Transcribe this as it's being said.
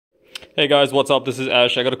Hey guys, what's up? This is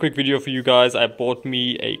Ash. I got a quick video for you guys. I bought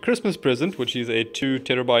me a Christmas present, which is a 2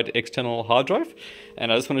 TB external hard drive,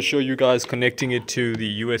 and I just want to show you guys connecting it to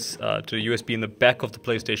the USB in the back of the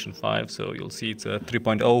PlayStation 5. So you'll see it's a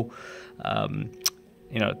 3.0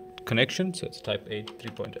 connection. So it's type A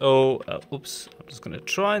 3.0. Oops, I'm just gonna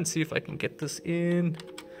try and see if I can get this in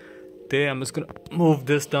there. I'm just gonna move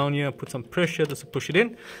this down here, put some pressure just to push it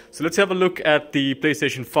in. So let's have a look at the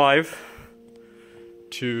PlayStation 5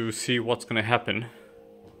 to see what's going to happen.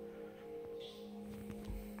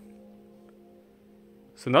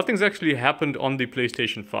 So nothing's actually happened on the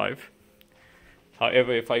PlayStation 5.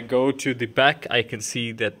 However, if I go to the back, I can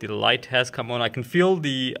see that the light has come on. I can feel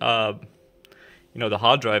the the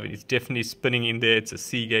hard drive. It's definitely spinning in there. It's a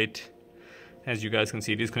Seagate. As you guys can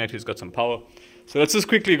see, it is connected. It's got some power. So let's just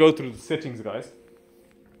quickly go through the settings, guys,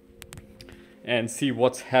 and see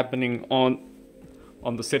what's happening on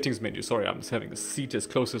the settings menu. Sorry, I'm just having the seat as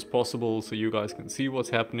close as possible so you guys can see what's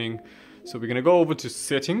happening. So we're going to go over to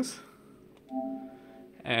settings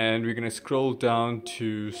and we're going to scroll down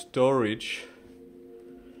to storage,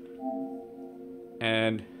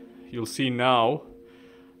 and you'll see now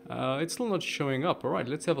it's still not showing up. Alright,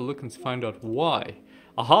 let's have a look and find out why.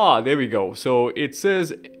 Aha, there we go. So it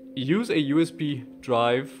says use a USB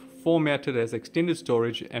drive formatted as extended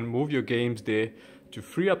storage and move your games there to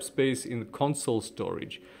free up space in console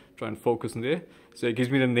storage. Try and focus in there. So it gives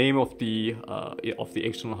me the name of the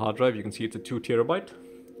external hard drive. You can see it's a 2 TB,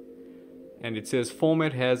 and it says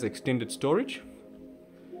format has extended storage.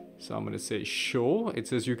 So I'm going to say sure. It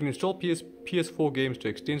says you can install PS4 games to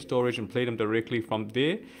extend storage and play them directly from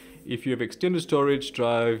there. If you have extended storage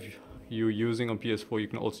drive you're using on PS4, you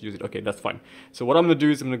can also use it. Okay, that's fine. So what I'm going to do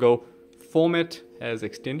is I'm going to go format as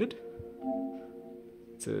extended.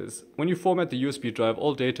 Says when you format the USB drive,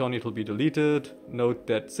 all data on it will be deleted. Note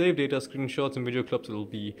that saved data, screenshots and video clips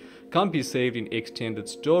can't be saved in extended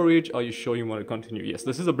storage. Are you sure you want to continue? Yes,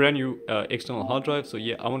 this is a brand new external hard drive, so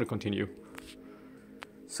yeah, I want to continue.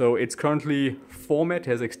 So it's currently format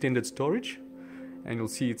has extended storage, and you'll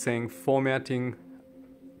see it's saying formatting,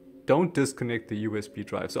 don't disconnect the USB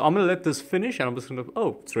drive. So I'm going to let this finish, and I'm just going to,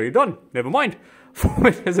 oh, it's already done. Never mind.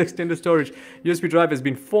 Format as extended storage. USB drive has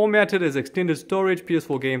been formatted as extended storage.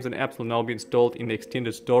 PS4 games and apps will now be installed in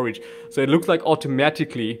extended storage. So it looks like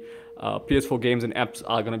automatically PS4 games and apps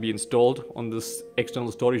are going to be installed on this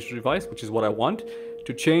external storage device, which is what I want.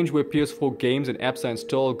 To change where PS4 games and apps are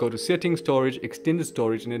installed, go to settings, storage, extended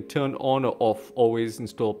storage, and then turn on or off always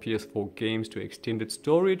install PS4 games to extended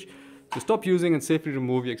storage. To stop using and safely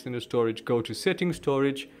remove your extended storage, go to settings,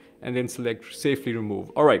 storage, and then select safely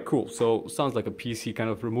remove. Alright, cool. So sounds like a PC kind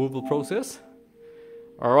of removal process.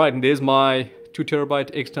 Alright, and there's my 2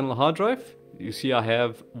 TB external hard drive. You see I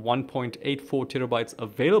have 1.84 TB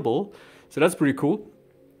available. So that's pretty cool.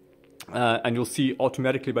 And you'll see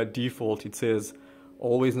automatically by default it says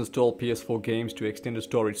always install PS4 games to extended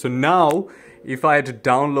storage. So now if I had to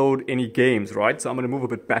download any games, right? So I'm going to move a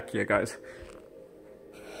bit back here, guys.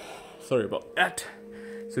 Sorry about that.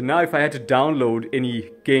 So now if I had to download any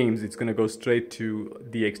games, it's going to go straight to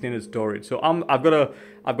the extended storage. So I've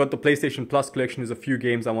got the PlayStation Plus collection. There's a few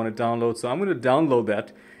games I want to download. So I'm going to download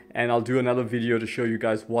that, and I'll do another video to show you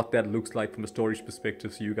guys what that looks like from a storage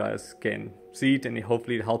perspective so you guys can see it, and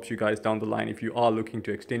hopefully it helps you guys down the line if you are looking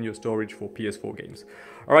to extend your storage for PS4 games.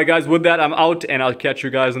 Alright guys, with that I'm out, and I'll catch you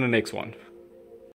guys in the next one.